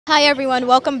Hi everyone,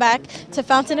 welcome back to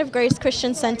Fountain of Grace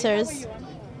Christian Center's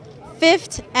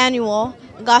 5th annual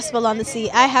Gospel on the Sea.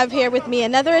 I have here with me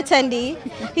another attendee.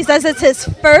 He says it's his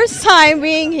first time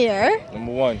being here.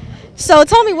 Number one. So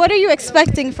tell me, what are you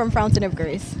expecting from Fountain of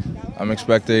Grace? I'm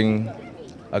expecting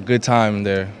a good time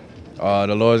there.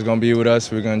 The Lord's going to be with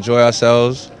us. We're going to enjoy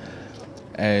ourselves,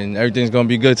 and everything's going to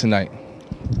be good tonight.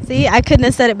 See, I couldn't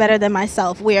have said it better than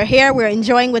myself. We are here, we're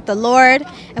enjoying with the Lord,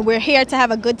 and we're here to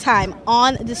have a good time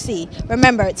on the sea.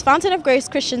 Remember, it's Fountain of Grace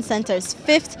Christian Center's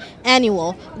 5th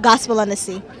annual Gospel on the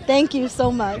Sea. Thank you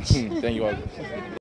so much. Thank you all.